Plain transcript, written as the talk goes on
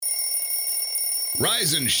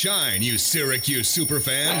Rise and shine, you Syracuse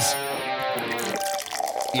superfans.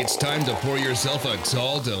 It's time to pour yourself a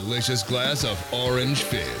tall, delicious glass of Orange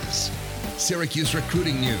Fizz. Syracuse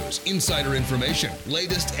recruiting news, insider information,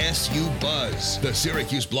 latest SU buzz. The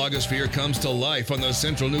Syracuse blogosphere comes to life on the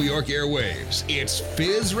Central New York airwaves. It's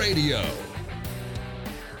Fizz Radio.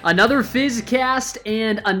 Another Fizzcast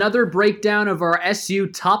and another breakdown of our SU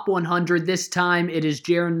Top 100. This time it is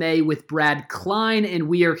Jaron May with Brad Klein, and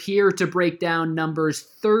we are here to break down numbers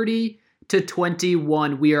 30 to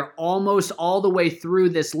 21. We are almost all the way through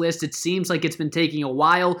this list. It seems like it's been taking a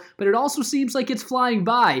while, but it also seems like it's flying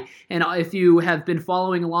by. And if you have been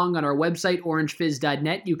following along on our website,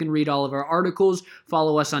 orangefizz.net, you can read all of our articles,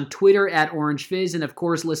 follow us on Twitter at orangefizz, and of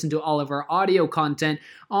course listen to all of our audio content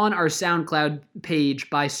on our SoundCloud page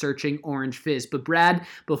by searching Orange Fizz. But Brad,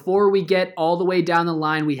 before we get all the way down the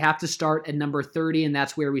line, we have to start at number 30, and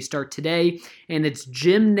that's where we start today. And it's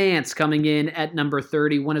Jim Nantz coming in at number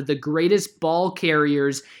 30, one of the greatest ball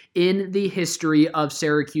carriers in the history of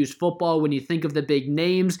Syracuse football. When you think of the big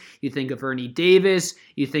names, you think of Ernie Davis,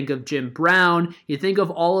 you think of Jim Brown, you think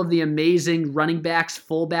of all of the amazing running backs,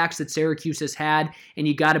 fullbacks that Syracuse has had, and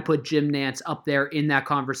you got to put Jim Nantz up there in that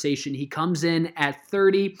conversation. He comes in at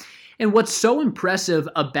 30. And what's so impressive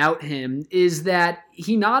about him is that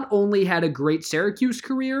he not only had a great Syracuse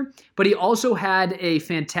career, but he also had a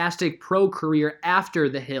fantastic pro career after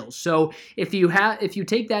the Hill. So if you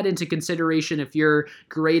take that into consideration, if you're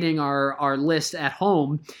grading our list at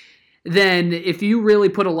home, then if you really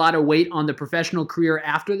put a lot of weight on the professional career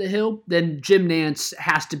after the Hill, then Jim Nantz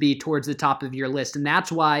has to be towards the top of your list. And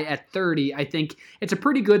that's why at 30, I think it's a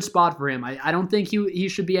pretty good spot for him. I don't think he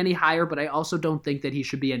should be any higher, but I also don't think that he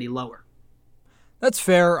should be any lower. That's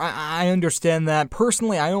fair. I understand that.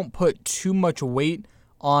 Personally, I don't put too much weight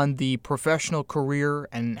on the professional career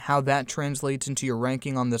and how that translates into your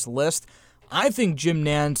ranking on this list. I think Jim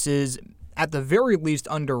Nantz is at the very least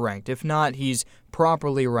underranked. If not, he's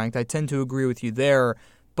properly ranked. I tend to agree with you there.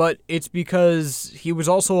 But it's because he was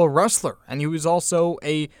also a wrestler, and he was also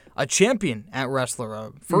a champion at wrestler,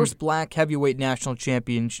 a first black heavyweight national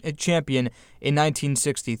champion in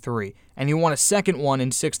 1963, and he won a second one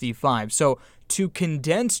in 65. So to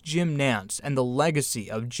condense Jim Nantz and the legacy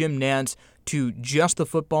of Jim Nantz to just the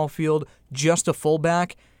football field, just a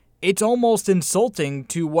fullback, it's almost insulting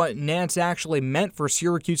to what Nantz actually meant for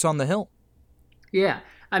Syracuse on the Hill. Yeah,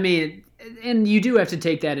 I mean, and you do have to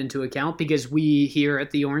take that into account because we here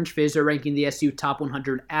at the Orange Fizz are ranking the SU Top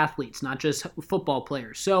 100 athletes, not just football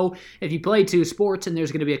players. So if you play two sports, and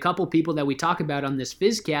there's going to be a couple people that we talk about on this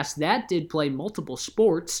Fizzcast that did play multiple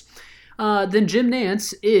sports, then Jim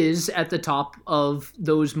Nantz is at the top of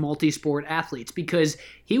those multi-sport athletes because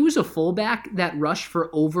he was a fullback that rushed for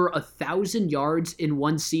over 1,000 yards in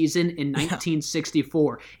one season in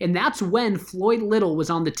 1964. And that's when Floyd Little was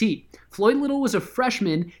on the team. Floyd Little was a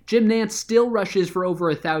freshman. Jim Nantz still rushes for over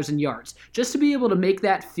 1,000 yards. Just to be able to make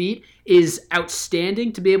that feat is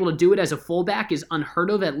outstanding. To be able to do it as a fullback is unheard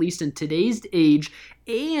of, at least in today's age.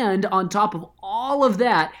 And on top of all of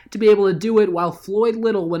that, to be able to do it while Floyd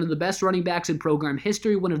Little, one of the best running backs in program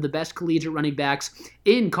history, one of the best collegiate running backs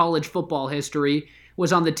in college football history,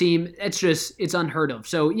 was on the team. It's unheard of.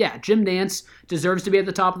 So yeah, Jim Nantz deserves to be at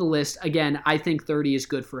the top of the list. Again, I think 30 is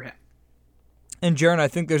good for him. And Jaron, I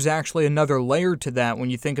think there's actually another layer to that when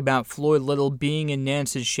you think about Floyd Little being in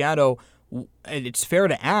Nantz's shadow. It's fair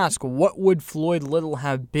to ask, what would Floyd Little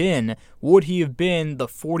have been? Would he have been the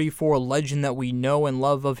 44 legend that we know and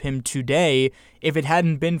love of him today if it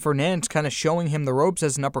hadn't been for Nantz kind of showing him the ropes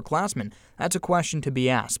as an upperclassman? That's a question to be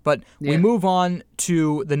asked. But we move on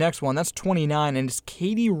to the next one. That's 29, and it's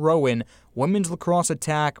Katie Rowan, women's lacrosse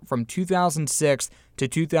attack from 2006 to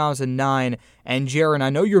 2009. And Jaron, I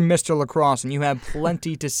know you're Mr. Lacrosse, and you have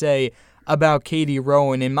plenty to say about Katie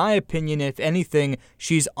Rowan. In my opinion, if anything,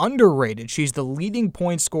 she's underrated. She's the leading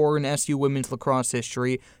point scorer in SU women's lacrosse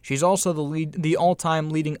history. She's also the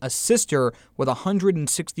all-time leading assister with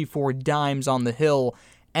 164 dimes on the Hill.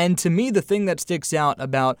 And to me, the thing that sticks out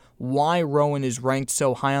about why Rowan is ranked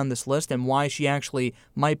so high on this list and why she actually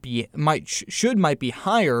might be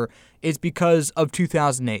higher is because of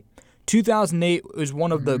 2008. 2008 was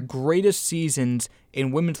one of the greatest seasons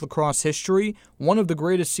in women's lacrosse history, one of the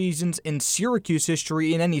greatest seasons in Syracuse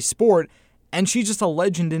history in any sport, and she's just a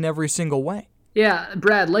legend in every single way. Yeah,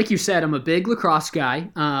 Brad, like you said, I'm a big lacrosse guy,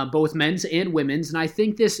 both men's and women's, and I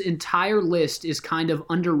think this entire list is kind of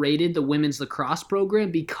underrated, the women's lacrosse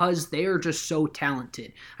program, because they are just so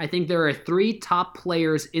talented. I think there are 3 top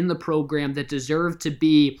players in the program that deserve to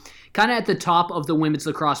be kind of at the top of the women's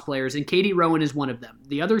lacrosse players, and Katie Rowan is one of them.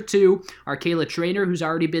 The other 2 are Kayla Trainer, who's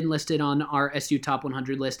already been listed on our SU Top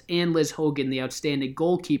 100 list, and Liz Hogan, the outstanding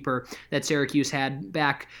goalkeeper that Syracuse had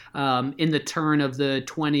back in the turn of the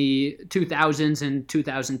 2000s and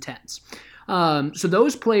 2010s. So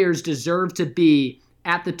those players deserve to be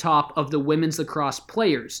at the top of the women's lacrosse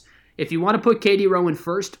players. If you want to put Katie Rowan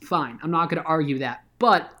first, fine. I'm not going to argue that.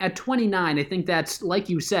 But at 29, I think that's, like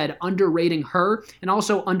you said, underrating her and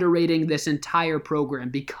also underrating this entire program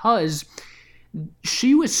because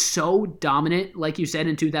she was so dominant, like you said,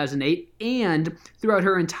 in 2008, and throughout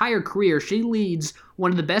her entire career, she leads one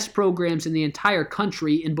of the best programs in the entire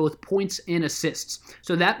country in both points and assists.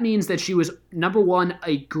 So that means that she was, number 1,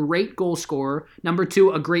 a great goal scorer, number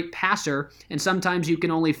 2, a great passer, and sometimes you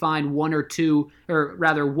can only find one of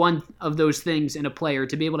those things in a player.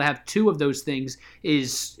 To be able to have 2 of those things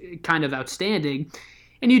is kind of outstanding.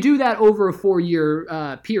 And you do that over a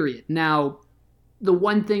 4-year period. Now, the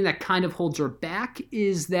one thing that kind of holds her back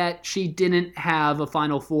is that she didn't have a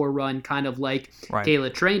Final Four run, kind of like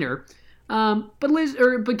Kayla Trainer.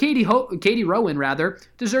 But Katie Rowan rather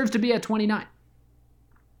deserves to be at 29.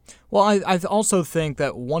 Well, I also think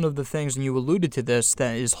that one of the things, and you alluded to this,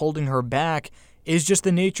 that is holding her back is just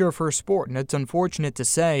the nature of her sport. And it's unfortunate to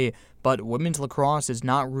say, but women's lacrosse is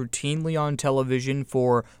not routinely on television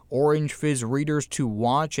for Orange Fizz readers to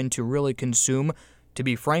watch and to really consume. To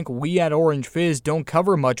be frank, we at Orange Fizz don't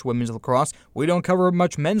cover much women's lacrosse. We don't cover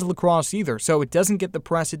much men's lacrosse either, so it doesn't get the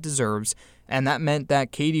press it deserves, and that meant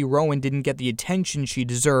that Katie Rowan didn't get the attention she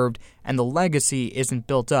deserved, and the legacy isn't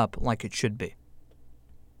built up like it should be.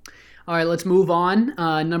 All right, let's move on.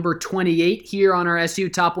 Number 28 here on our SU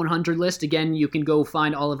Top 100 list. Again, you can go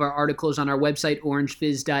find all of our articles on our website,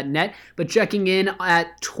 orangefizz.net, but checking in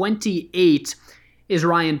at 28 is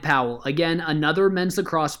Ryan Powell. Again, another men's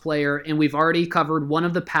lacrosse player, and we've already covered one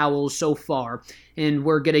of the Powells so far, and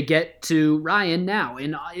we're going to get to Ryan now.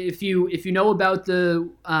 And if you know about the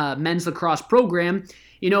men's lacrosse program,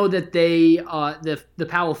 you know that the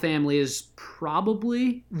Powell family is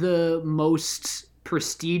probably the most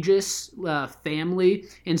prestigious family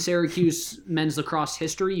in Syracuse men's lacrosse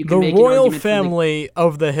history. You can the royal family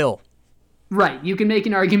of the Hill. Right. You can make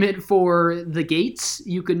an argument for the Gates.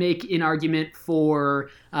 You could make an argument for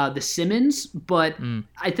the Simmons, but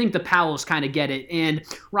I think the Powells kind of get it. And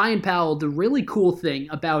Ryan Powell, the really cool thing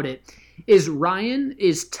about it is Ryan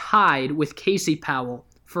is tied with Casey Powell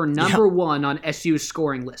for number 1 on SU's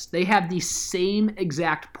scoring list. They have the same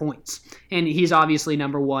exact points, and he's obviously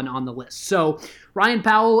number 1 on the list. So Ryan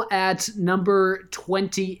Powell at number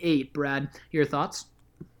 28. Brad, your thoughts?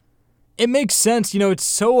 It makes sense. It's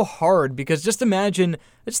so hard because just imagine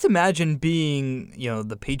being,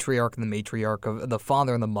 the patriarch and the matriarch of the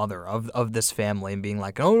father and the mother of this family and being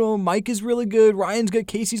like, oh no, Mike is really good, Ryan's good,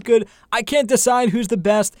 Casey's good. I can't decide who's the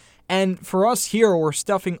best. And for us here, we're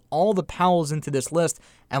stuffing all the Powells into this list,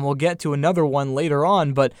 and we'll get to another one later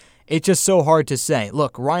on, but it's just so hard to say.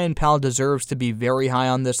 Look, Ryan Powell deserves to be very high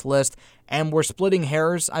on this list, and we're splitting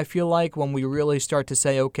hairs, I feel like, when we really start to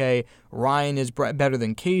say, okay, Ryan is better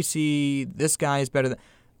than Casey, this guy is better than...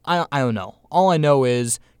 I don't know. All I know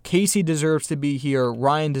is Casey deserves to be here,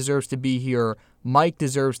 Ryan deserves to be here, Mike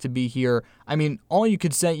deserves to be here. I mean, all you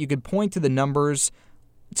could say, you could point to the numbers.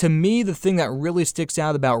 To me, the thing that really sticks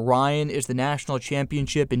out about Ryan is the national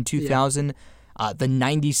championship in 2000. The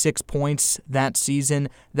 96 points that season,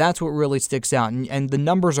 that's what really sticks out. And the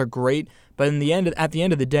numbers are great, but at the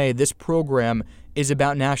end of the day, this program is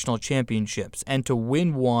about national championships. And to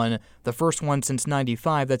win one, the first one since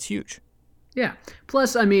 95, that's huge. Yeah.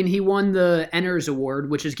 Plus, I mean, he won the Enners Award,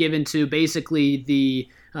 which is given to basically the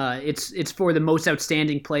it's for the most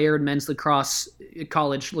outstanding player in men's lacrosse,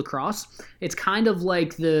 college lacrosse. It's kind of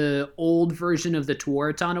like the old version of the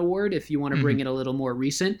Tewaaraton Award, if you want to bring it a little more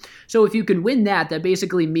recent. So if you can win that, that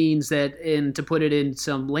basically means that, and to put it in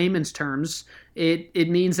some layman's terms, it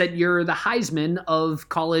means that you're the Heisman of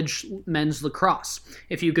college men's lacrosse.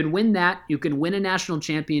 If you can win that, you can win a national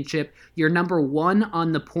championship. You're number 1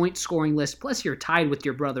 on the point scoring list. Plus, you're tied with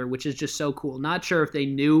your brother, which is just so cool. Not sure if they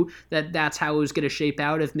knew that that's how it was going to shape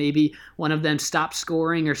out, if maybe one of them stopped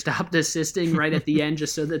scoring or stopped assisting right at the end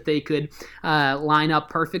just so that they could line up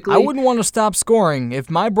perfectly. I wouldn't want to stop scoring. If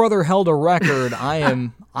my brother held a record,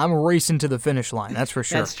 I'm racing to the finish line. That's for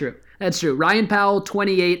sure. That's true. Ryan Powell,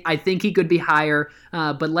 28. I think he could be higher.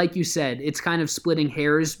 But like you said, it's kind of splitting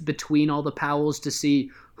hairs between all the Powells to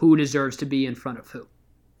see who deserves to be in front of who.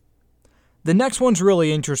 The next one's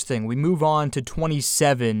really interesting. We move on to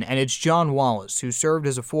 27, and it's John Wallace, who served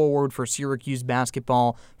as a forward for Syracuse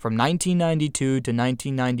basketball from 1992 to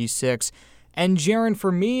 1996. And Jaron,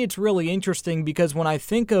 for me, it's really interesting because when I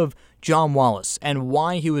think of John Wallace and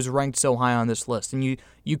why he was ranked so high on this list, and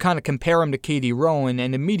you kind of compare him to Katie Rowan,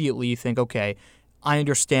 and immediately you think, okay, I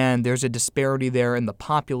understand there's a disparity there in the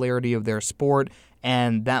popularity of their sport,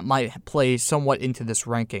 and that might play somewhat into this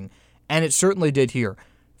ranking. And it certainly did here.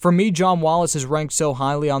 For me, John Wallace is ranked so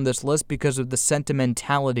highly on this list because of the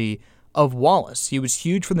sentimentality of Wallace. He was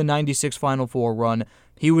huge for the 96 Final Four run.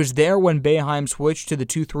 He was there when Boeheim switched to the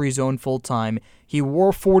 2-3 zone full-time. He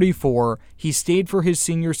wore 44. He stayed for his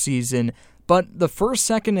senior season. But the first,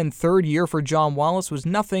 second, and third year for John Wallace was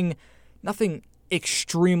nothing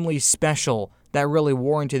extremely special that really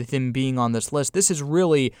warranted him being on this list. This is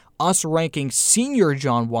really us ranking senior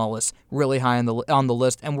John Wallace really high on the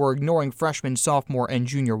list, and we're ignoring freshman, sophomore, and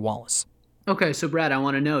junior Wallace. Okay, so Brad, I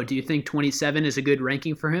want to know, do you think 27 is a good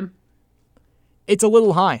ranking for him? It's a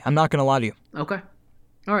little high. I'm not going to lie to you. Okay.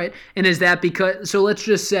 All right. And is that because, so let's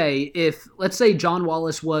just say, let's say John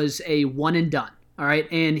Wallace was a one and done. All right,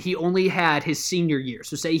 and he only had his senior year.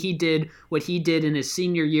 So say he did what he did in his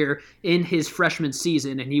senior year in his freshman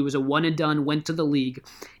season, and he was a one and done, went to the league.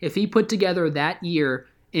 If he put together that year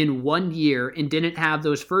in 1 year and didn't have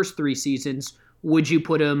those first 3 seasons, would you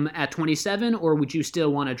put him at 27, or would you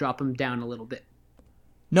still want to drop him down a little bit?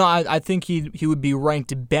 No, I think he would be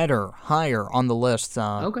ranked better, higher on the list,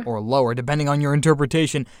 or lower, depending on your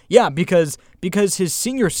interpretation. Yeah, because his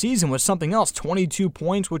senior season was something else. 22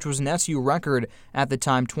 points, which was an SU record at the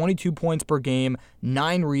time. 22 points per game,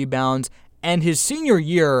 9 rebounds. And his senior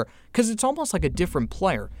year, because it's almost like a different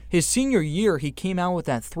player, his senior year, he came out with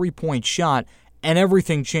that 3-point shot, and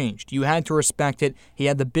everything changed. You had to respect it. He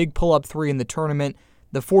had the big pull-up 3 in the tournament.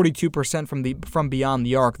 The 42% from beyond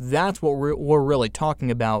the arc, that's what we're really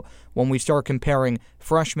talking about when we start comparing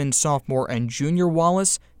freshman, sophomore, and junior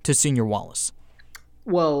Wallace to senior Wallace.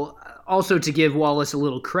 Well, also to give Wallace a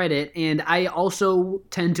little credit, and I also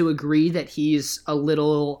tend to agree that he's a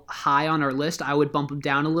little high on our list. I would bump him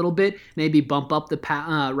down a little bit, maybe bump up the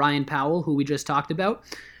Ryan Powell, who we just talked about,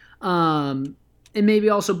 and maybe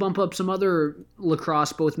also bump up some other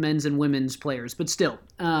lacrosse, both men's and women's players, but still.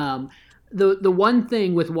 The one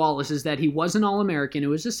thing with Wallace is that he was an All-American. It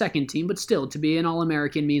was a second team, but still, to be an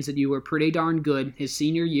All-American means that you were pretty darn good his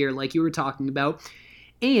senior year, like you were talking about.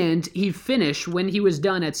 And he finished, when he was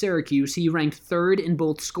done at Syracuse, he ranked 3rd in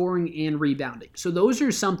both scoring and rebounding. So those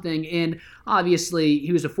are something, and obviously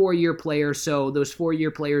he was a 4-year player, so those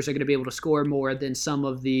 4-year players are going to be able to score more than some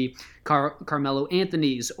of the Carmelo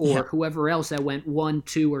Anthonys or whoever else that went 1,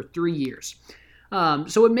 2, or 3 years.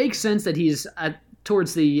 So it makes sense that he's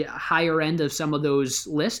towards the higher end of some of those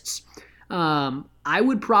lists. I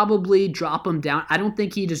would probably drop him down. I don't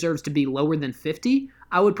think he deserves to be lower than 50.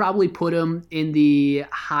 I would probably put him in the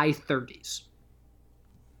high 30s.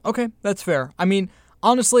 Okay, that's fair. I mean,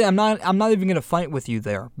 honestly, I'm not even going to fight with you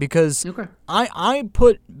there because I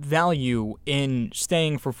put value in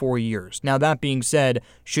staying for 4 years. Now, that being said,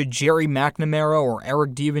 should Jerry McNamara or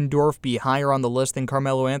Eric Devendorf be higher on the list than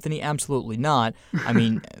Carmelo Anthony? Absolutely not. I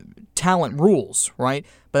mean, talent rules, right?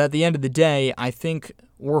 But at the end of the day, I think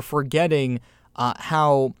we're forgetting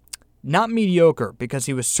how, not mediocre, because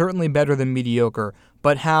he was certainly better than mediocre,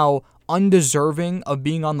 but how undeserving of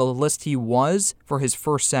being on the list he was for his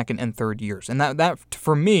first, second, and third years. And that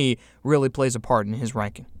for me, really plays a part in his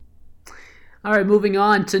ranking. All right, moving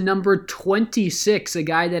on to number 26, a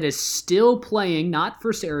guy that is still playing, not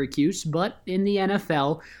for Syracuse, but in the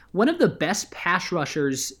NFL. One of the best pass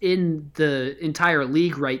rushers in the entire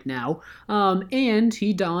league right now. And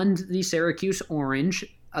he donned the Syracuse orange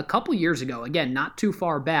a couple years ago. Again, not too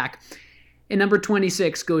far back. And number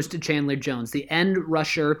 26 goes to Chandler Jones, the end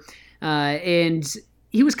rusher. And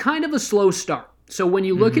he was kind of a slow start. So when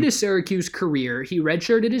you look at his Syracuse career, he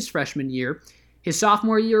redshirted his freshman year. His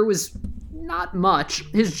sophomore year was not much.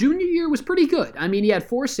 His junior year was pretty good. I mean, he had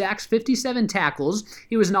 4 sacks, 57 tackles.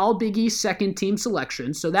 He was an All-Big East second-team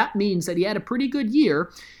selection, so that means that he had a pretty good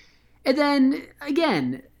year. And then,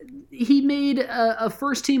 again, he made a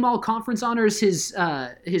first-team All-Conference honors his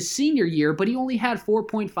senior year, but he only had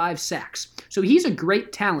 4.5 sacks. So he's a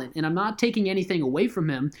great talent, and I'm not taking anything away from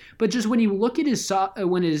him. But just when you look at his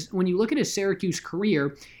Syracuse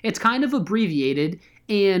career, it's kind of abbreviated.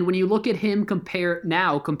 And when you look at him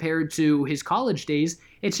compared to his college days,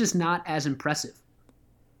 it's just not as impressive.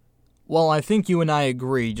 Well, I think you and I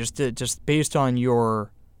agree, just based on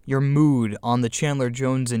your mood on the Chandler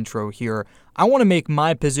Jones intro here. I want to make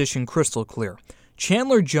my position crystal clear.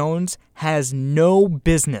 Chandler Jones has no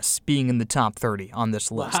business being in the top 30 on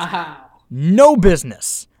this list. Wow. No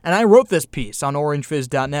business. And I wrote this piece on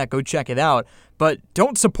orangefizz.net. Go check it out. But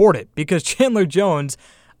don't support it because Chandler Jones,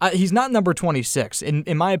 he's not number 26.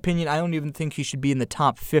 In my opinion, I don't even think he should be in the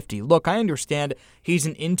top 50. Look, I understand he's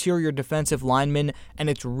an interior defensive lineman,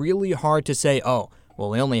 and it's really hard to say, oh,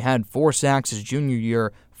 well, he only had 4 sacks his junior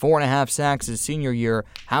year, 4.5 sacks his senior year.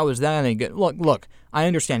 How is that any good? Look, I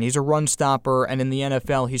understand he's a run stopper, and in the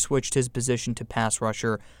NFL, he switched his position to pass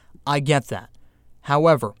rusher. I get that.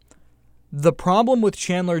 However, the problem with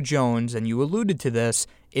Chandler Jones, and you alluded to this,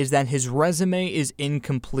 is that his resume is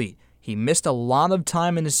incomplete. He missed a lot of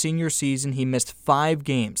time in his senior season. He missed 5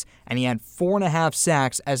 games, and he had 4.5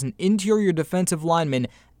 sacks as an interior defensive lineman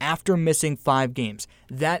after missing 5 games.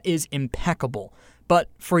 That is impeccable. But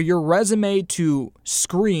for your resume to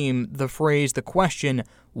scream the question,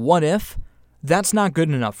 what if? That's not good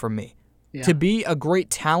enough for me. Yeah. To be a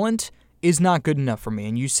great talent is not good enough for me,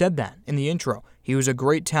 and you said that in the intro. He was a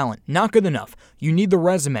great talent. Not good enough. You need the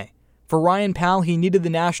resume. For Ryan Powell, he needed the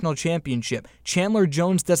national championship. Chandler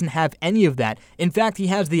Jones doesn't have any of that. In fact, he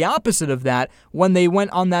has the opposite of that when they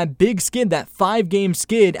went on that big skid, that 5-game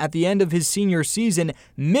skid at the end of his senior season,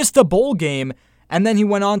 missed a bowl game, and then he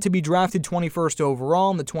went on to be drafted 21st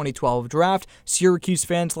overall in the 2012 draft. Syracuse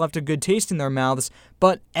fans left a good taste in their mouths,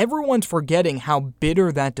 but everyone's forgetting how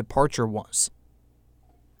bitter that departure was.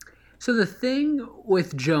 So the thing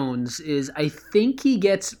with Jones is I think he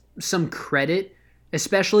gets some credit,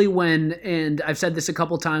 especially when, and I've said this a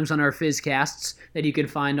couple times on our Fizzcasts that you can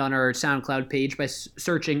find on our SoundCloud page by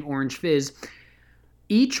searching Orange Fizz.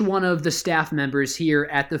 Each one of the staff members here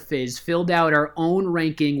at the Fizz filled out our own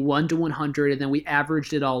ranking 1 to 100, and then we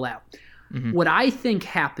averaged it all out. Mm-hmm. What I think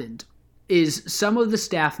happened is some of the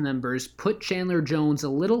staff members put Chandler Jones a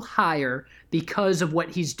little higher because of what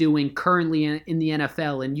he's doing currently in the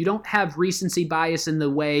NFL. And you don't have recency bias in the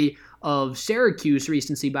way of Syracuse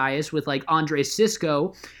recency bias with like Andre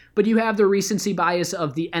Cisco, but you have the recency bias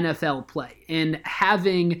of the NFL play. And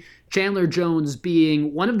having Chandler Jones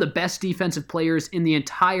being one of the best defensive players in the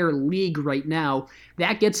entire league right now,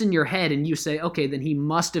 that gets in your head and you say, okay, then he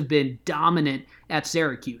must have been dominant at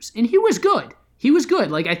Syracuse. And he was good. He was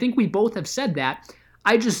good. Like, I think we both have said that.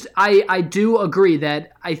 I do agree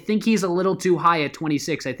that I think he's a little too high at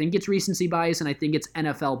 26. I think it's recency bias and I think it's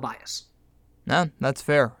NFL bias. No, that's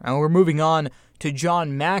fair. And we're moving on to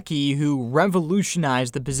John Mackey, who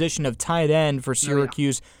revolutionized the position of tight end for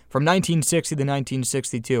Syracuse from 1960 to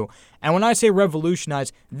 1962. And when I say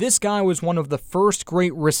revolutionize, this guy was one of the first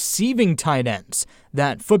great receiving tight ends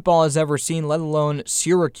that football has ever seen, let alone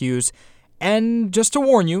Syracuse. And just to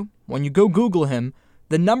warn you, when you go Google him,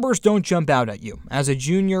 the numbers don't jump out at you. As a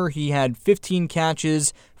junior, he had 15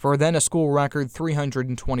 catches for then a school record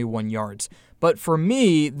 321 yards. But for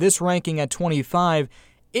me, this ranking at 25,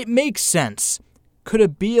 it makes sense. Could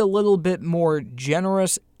it be a little bit more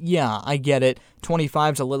generous? Yeah, I get it.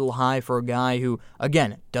 25's a little high for a guy who,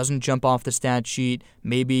 again, doesn't jump off the stat sheet.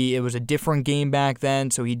 Maybe it was a different game back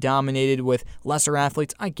then, so he dominated with lesser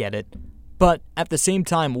athletes. I get it. But at the same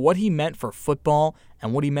time, what he meant for football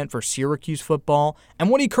and what he meant for Syracuse football and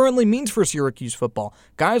what he currently means for Syracuse football,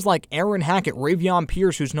 guys like Aaron Hackett, Ravion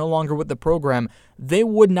Pierce, who's no longer with the program, they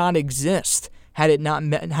would not exist had it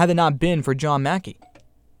not been for John Mackey.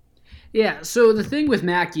 Yeah, so the thing with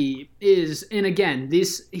Mackey is, and again,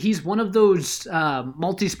 he's one of those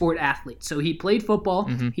multi-sport athletes. So he played football.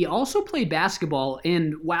 Mm-hmm. He also played basketball,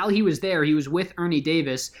 and while he was there, he was with Ernie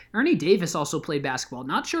Davis. Ernie Davis also played basketball.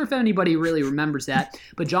 Not sure if anybody really remembers that,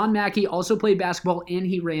 but John Mackey also played basketball, and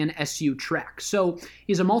he ran SU track. So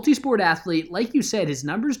he's a multi-sport athlete. Like you said, his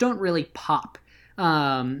numbers don't really pop.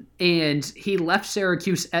 And he left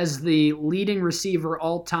Syracuse as the leading receiver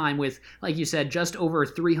all time with, like you said, just over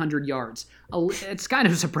 300 yards. It's kind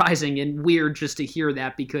of surprising and weird just to hear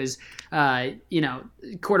that because,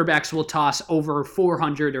 quarterbacks will toss over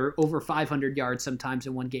 400 or over 500 yards sometimes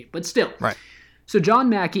in one game, but still. Right. So John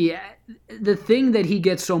Mackey, the thing that he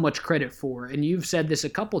gets so much credit for, and you've said this a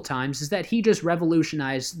couple times, is that he just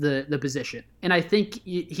revolutionized the position. And I think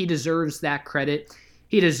he deserves that credit.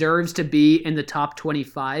 He deserves to be in the top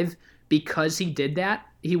 25 because he did that.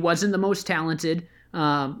 He wasn't the most talented,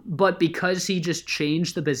 but because he just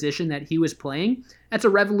changed the position that he was playing, that's a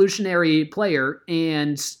revolutionary player.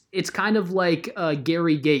 And it's kind of like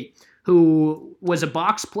Gary Gait, who was a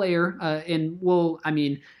box player, I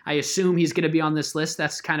assume he's going to be on this list.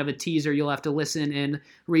 That's kind of a teaser. You'll have to listen and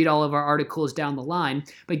read all of our articles down the line.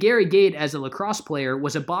 But Gary Gait, as a lacrosse player,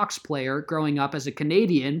 was a box player growing up as a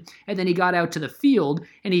Canadian, and then he got out to the field,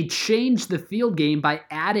 and he changed the field game by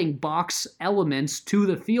adding box elements to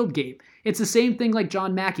the field game. It's the same thing like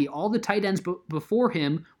John Mackey. All the tight ends before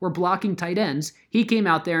him were blocking tight ends. He came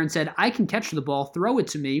out there and said, I can catch the ball, throw it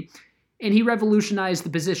to me. And he revolutionized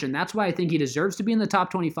the position. That's why I think he deserves to be in the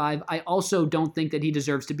top 25. I also don't think that he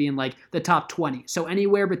deserves to be in like the top 20. So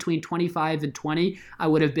anywhere between 25 and 20, I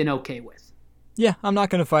would have been okay with. Yeah, I'm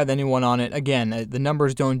not going to fight anyone on it. Again, the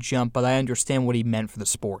numbers don't jump, but I understand what he meant for the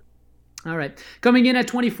sport. All right. Coming in at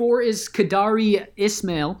 24 is Kadari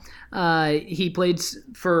Ismail. He played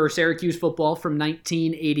for Syracuse football from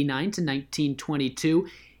 1989 to 1922.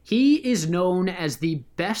 He is known as the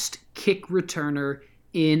best kick returner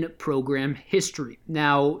in program history.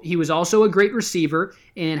 Now, he was also a great receiver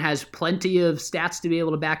and has plenty of stats to be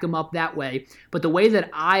able to back him up that way. But the way that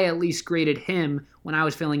I at least graded him when I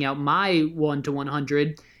was filling out my 1 to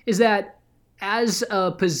 100 is that as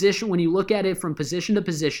a position, when you look at it from position to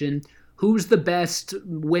position, who's the best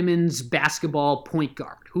women's basketball point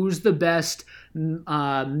guard? Who's the best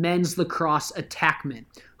men's lacrosse attackman?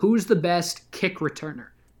 Who's the best kick returner?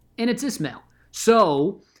 And it's Ismail.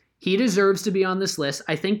 So he deserves to be on this list.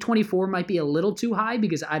 I think 24 might be a little too high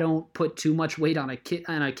because I don't put too much weight on a kick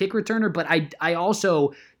returner, but I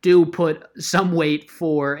also do put some weight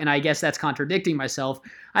for, and I guess that's contradicting myself,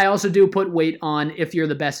 I also do put weight on if you're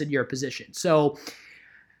the best at your position. So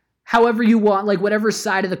however you want, like whatever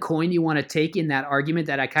side of the coin you want to take in that argument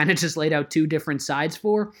that I kind of just laid out two different sides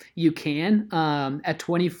for, you can. At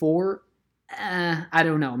 24, I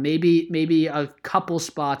don't know, maybe a couple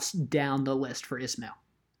spots down the list for Ismail.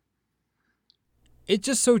 It's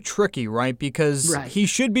just so tricky, right? Because he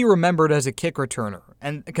should be remembered as a kick returner,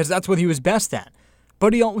 and because that's what he was best at.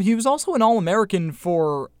 But he was also an All-American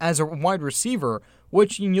as a wide receiver,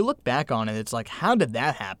 which when you look back on it, it's like, how did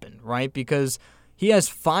that happen, right? Because he has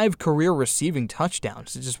 5 career receiving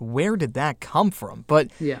touchdowns. It's just, where did that come from?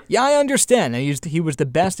 But yeah, I understand. He was the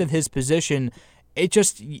best at his position. It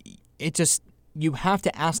just, you have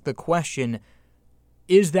to ask the question,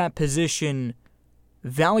 is that position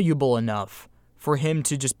valuable enough for him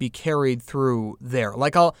to just be carried through there?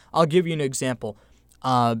 Like, I'll give you an example.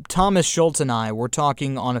 Thomas Schultz and I were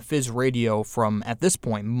talking on a Fizz radio from, at this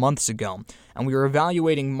point, months ago, and we were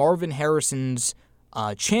evaluating Marvin Harrison's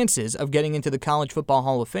chances of getting into the College Football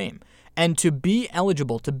Hall of Fame. And to be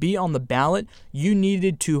eligible, to be on the ballot, you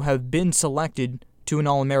needed to have been selected to an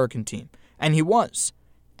All-American team. And he was,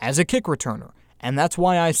 as a kick returner. And that's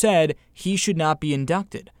why I said he should not be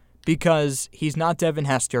inducted, because he's not Devin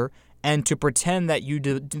Hester. And to pretend that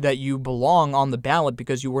you belong on the ballot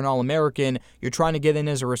because you were an All-American, you're trying to get in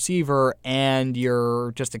as a receiver, and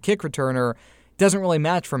you're just a kick returner, doesn't really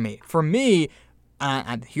match for me. For me,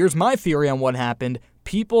 here's my theory on what happened.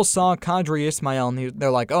 People saw Kadri Ismail, and they're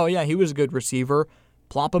like, oh yeah, he was a good receiver.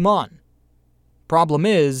 Plop him on. Problem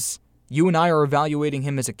is, you and I are evaluating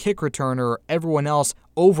him as a kick returner. Everyone else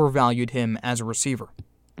overvalued him as a receiver.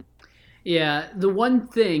 Yeah, the one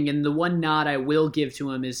thing and the one nod I will give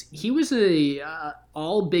to him is he was a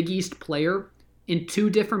all Big East player in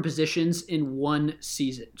 2 different positions in one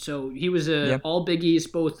season. So he was all Big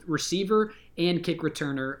East, both receiver and kick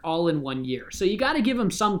returner, all in 1 year. So you got to give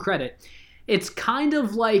him some credit. It's kind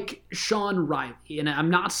of like Sean Riley, and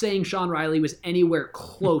I'm not saying Sean Riley was anywhere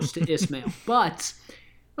close to Ismail, but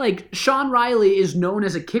like, Sean Riley is known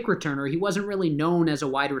as a kick returner. He wasn't really known as a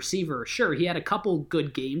wide receiver. Sure, he had a couple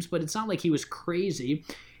good games, but it's not like he was crazy.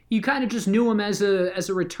 You kind of just knew him as a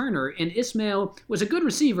returner. And Ismail was a good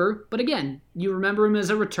receiver, but again, you remember him as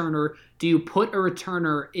a returner. Do you put a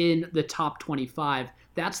returner in the top 25?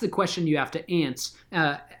 That's the question you have to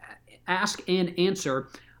ask and answer.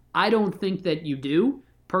 I don't think that you do.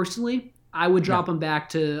 Personally, I would drop him back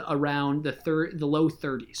to around the low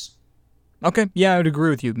 30s. Okay, yeah, I would agree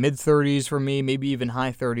with you. Mid-30s for me, maybe even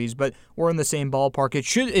high 30s, but we're in the same ballpark.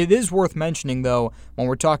 It is worth mentioning, though, when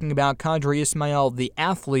we're talking about Kadri Ismail, the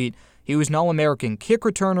athlete, he was an All-American kick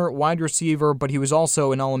returner, wide receiver, but he was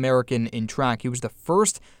also an All-American in track. He was the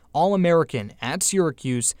first All-American at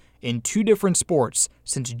Syracuse in 2 different sports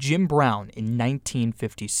since Jim Brown in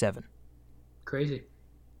 1957. Crazy.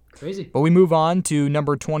 But we move on to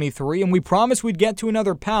number 23, and we promised we'd get to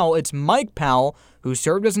another Powell. It's Mike Powell, who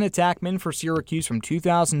served as an attackman for Syracuse from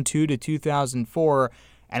 2002 to 2004.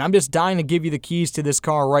 And I'm just dying to give you the keys to this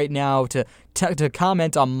car right now to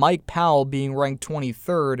comment on Mike Powell being ranked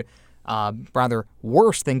 23rd, rather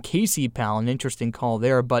worse than Casey Powell. An interesting call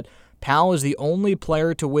there. But Powell is the only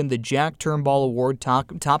player to win the Jack Turnbull Award, top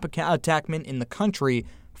attackman in the country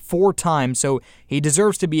 4 times, so he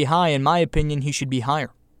deserves to be high. In my opinion, he should be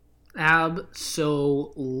higher.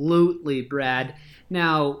 Absolutely, Brad.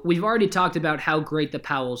 Now, we've already talked about how great the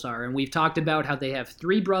Powells are, and we've talked about how they have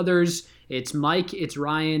 3 brothers. It's Mike, it's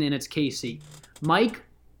Ryan, and it's Casey. Mike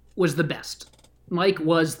was the best.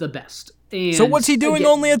 And so what's he doing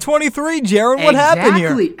only at 23, Jaron? What happened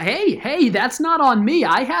here? Hey, that's not on me.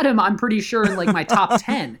 I had him, I'm pretty sure, in like my top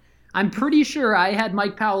 10. I'm pretty sure I had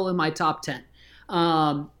Mike Powell in my top 10.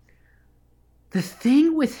 The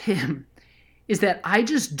thing with him is that I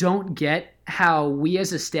just don't get how we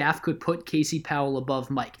as a staff could put Casey Powell above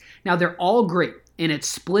Mike. Now, they're all great, and it's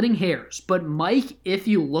splitting hairs, but Mike, if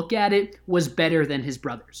you look at it, was better than his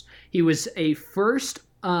brothers. He was a first,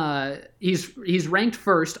 he's ranked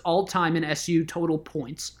first all-time in SU total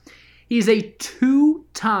points. He's a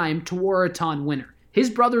 2-time Tewaaraton winner. His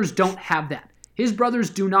brothers don't have that. His brothers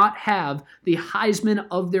do not have the Heisman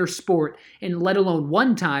of their sport, and let alone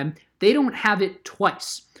 1 time, they don't have it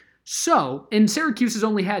twice. So, and Syracuse has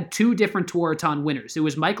only had 2 different Tewaaraton winners. It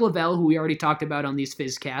was Mike Lavelle, who we already talked about on these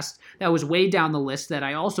Fizzcasts. That was way down the list that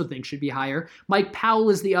I also think should be higher. Mike Powell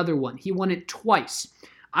is the other one. He won it twice.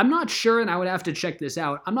 I'm not sure, and I would have to check this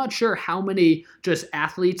out, I'm not sure how many just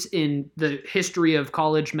athletes in the history of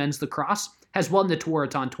college men's lacrosse has won the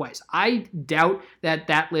Tewaaraton twice. I doubt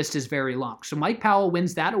that list is very long. So Mike Powell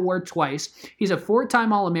wins that award twice. He's a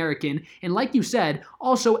 4-time All-American, and like you said,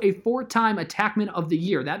 also a 4-time Attackman of the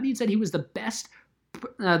Year. That means that he was the best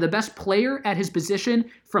player at his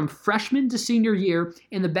position from freshman to senior year,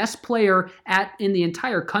 and the best player in the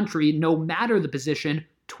entire country, no matter the position,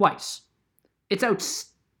 twice. It's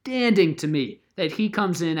outstanding to me that he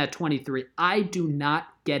comes in at 23. I do not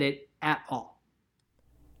get it at all.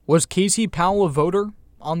 Was Casey Powell a voter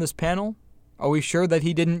on this panel? Are we sure that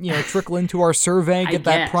he didn't, trickle into our survey, get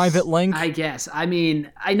that private link? I guess. I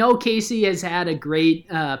mean, I know Casey has had a great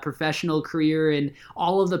professional career, and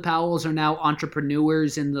all of the Powells are now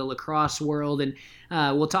entrepreneurs in the lacrosse world, and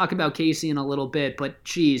we'll talk about Casey in a little bit, but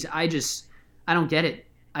geez, I don't get it.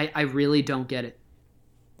 I really don't get it.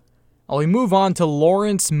 Well, we move on to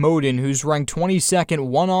Lawrence Moden, who's ranked 22nd,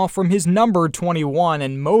 1 off from his number 21,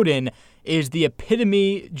 and Moden is the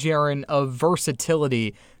epitome, Jaron, of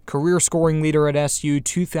versatility. Career scoring leader at SU,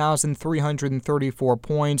 2,334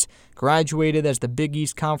 points. Graduated as the Big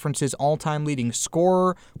East Conference's all-time leading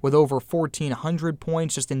scorer with over 1,400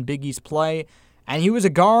 points just in Big East play. And he was a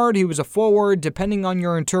guard, he was a forward, depending on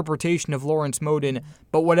your interpretation of Lawrence Moden.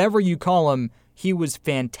 But whatever you call him, he was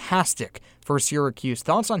fantastic for Syracuse.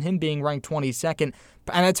 Thoughts on him being ranked 22nd?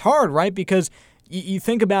 And it's hard, right? Because you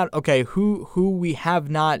think about, okay, who we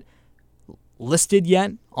have not listed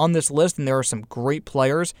yet on this list, and there are some great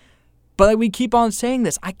players, but we keep on saying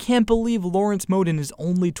this. I can't believe Lawrence Moden is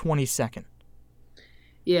only 22nd.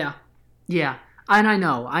 Yeah, and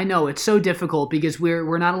I know it's so difficult because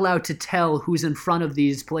we're not allowed to tell who's in front of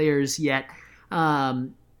these players yet.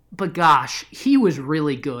 But gosh, he was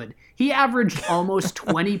really good. He averaged almost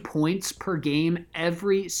 20 points per game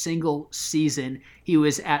every single season he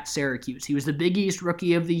was at Syracuse. He was the Big East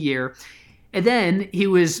Rookie of the Year. And then he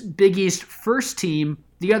was Big East first team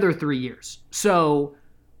the other 3 years. So,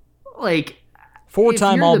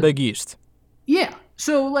 4-time All Big East. Yeah.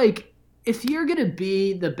 So, if you're going to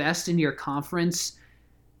be the best in your conference,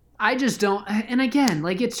 I just don't. And again,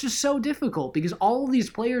 it's just so difficult because all of these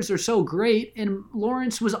players are so great, and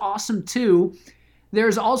Lawrence was awesome too.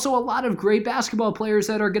 There's also a lot of great basketball players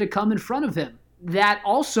that are going to come in front of him that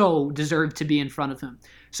also deserve to be in front of him.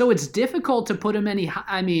 So it's difficult to put him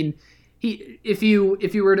if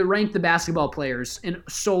you were to rank the basketball players and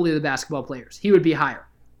solely the basketball players, he would be higher.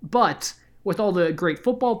 But with all the great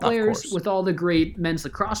football players, with all the great men's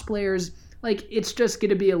lacrosse players, it's just going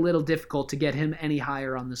to be a little difficult to get him any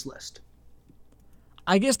higher on this list.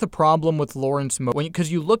 I guess the problem with Lawrence Moden,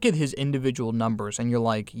 because you look at his individual numbers and you're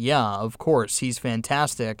like, yeah, of course, he's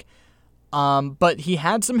fantastic. But he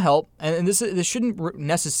had some help, and this shouldn't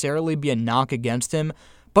necessarily be a knock against him,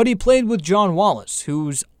 but he played with John Wallace,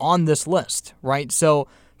 who's on this list, right? So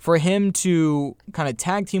for him to kind of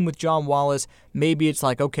tag team with John Wallace, maybe it's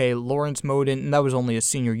like, okay, Lawrence Moden, and that was only his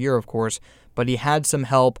senior year, of course, but he had some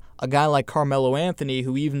help. A guy like Carmelo Anthony,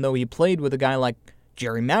 who even though he played with a guy like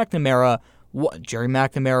Jerry McNamara,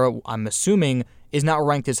 I'm assuming, is not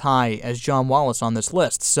ranked as high as John Wallace on this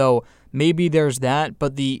list. So maybe there's that,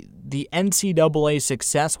 but the NCAA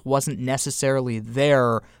success wasn't necessarily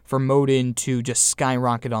there for Moden to just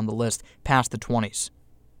skyrocket on the list past the 20s.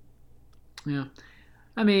 Yeah.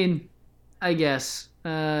 I mean, I guess.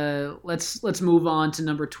 Let's move on to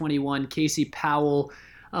number 21, Casey Powell.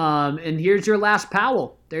 And here's your last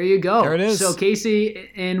Powell. There you go. There it is. So Casey,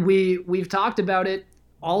 and we've talked about it.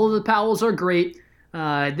 All of the Powells are great.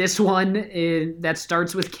 This one that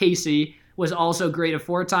starts with Casey was also great, a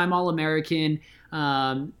 4-time All-American.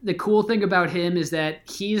 The cool thing about him is that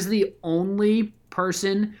he's the only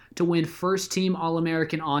person to win first-team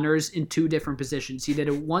All-American honors in 2 different positions. He did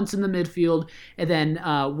it once in the midfield and then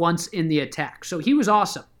once in the attack. So he was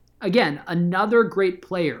awesome. Again, another great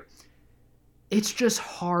player. It's just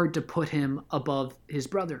hard to put him above his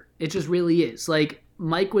brother. It just really is. Like,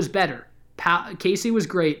 Mike was better. Casey was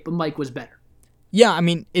great, but Mike was better. Yeah, I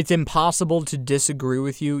mean, it's impossible to disagree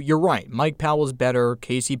with you. You're right. Mike Powell was better.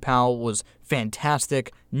 Casey Powell was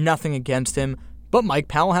fantastic. Nothing against him. But Mike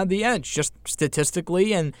Powell had the edge, just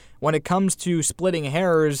statistically. And when it comes to splitting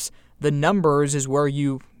hairs, the numbers is where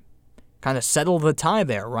you kind of settle the tie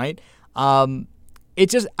there, right? I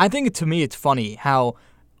think to me it's funny how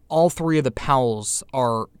all 3 of the Powells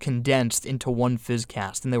are condensed into one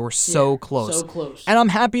FizzCast, and they were so close. So close. And I'm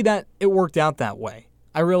happy that it worked out that way.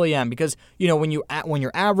 I really am, because when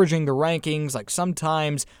you're averaging the rankings, like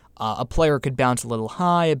sometimes a player could bounce a little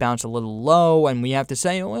high, bounce a little low, and we have to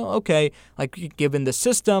say, well, okay, like given the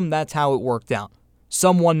system, that's how it worked out.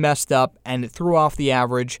 Someone messed up and it threw off the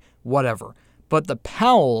average, whatever. But the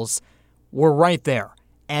Powells were right there,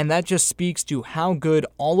 and that just speaks to how good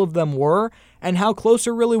all of them were and how close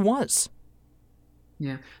it really was.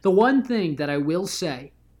 Yeah. The one thing that I will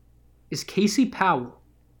say is Casey Powell,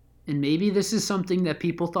 and maybe this is something that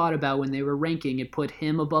people thought about when they were ranking and put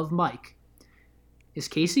him above Mike, is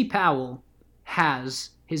Casey Powell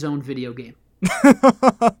has his own video game.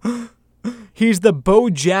 He's the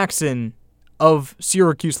Bo Jackson of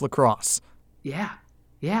Syracuse lacrosse. Yeah.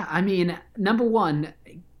 Yeah. I mean, number one,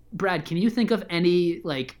 Brad, can you think of any,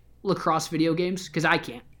 like, lacrosse video games? Because I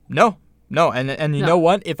can't. No. And you know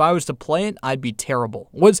what? If I was to play it, I'd be terrible.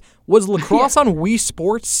 Was lacrosse on Wii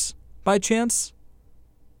Sports by chance?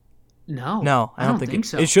 No, I don't think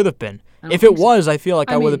so. It should have been. If it was, I feel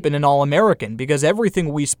like I would have been an All-American, because everything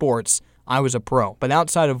Wii Sports, I was a pro. But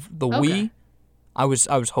outside of the Wii, I was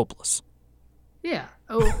hopeless. Yeah.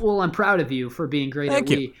 Oh, well, I'm proud of you for being great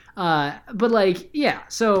Thank at you. Wii. But like, yeah,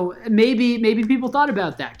 so maybe people thought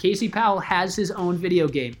about that. Casey Powell has his own video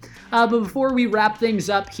game. But before we wrap things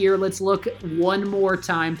up here, let's look one more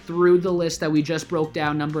time through the list that we just broke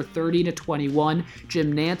down. Number 30 to 21,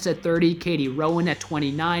 Jim Nantz at 30, Katie Rowan at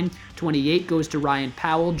 29, 28 goes to Ryan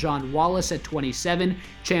Powell, John Wallace at 27,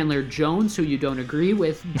 Chandler Jones, who you don't agree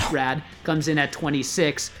with, Brad, comes in at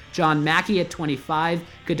 26, John Mackey at 25,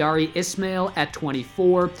 Kadari Ismail at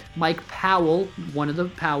 24, Mike Powell, one of the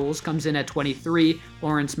Powells, comes in at 23,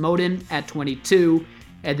 Lawrence Moden at 22,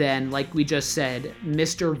 and then, like we just said,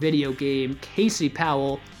 Mr. Video Game, Casey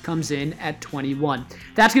Powell, comes in at 21.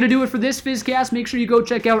 That's going to do it for this FizzCast. Make sure you go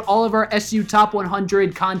check out all of our SU Top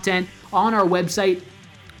 100 content on our website,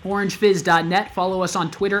 orangefizz.net. Follow us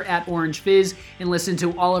on Twitter at orangefizz, and listen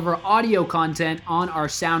to all of our audio content on our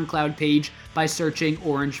SoundCloud page by searching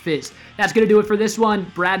Orange Fizz. That's going to do it for this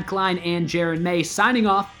one. Brad Klein and Jaron May signing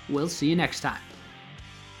off. We'll see you next time.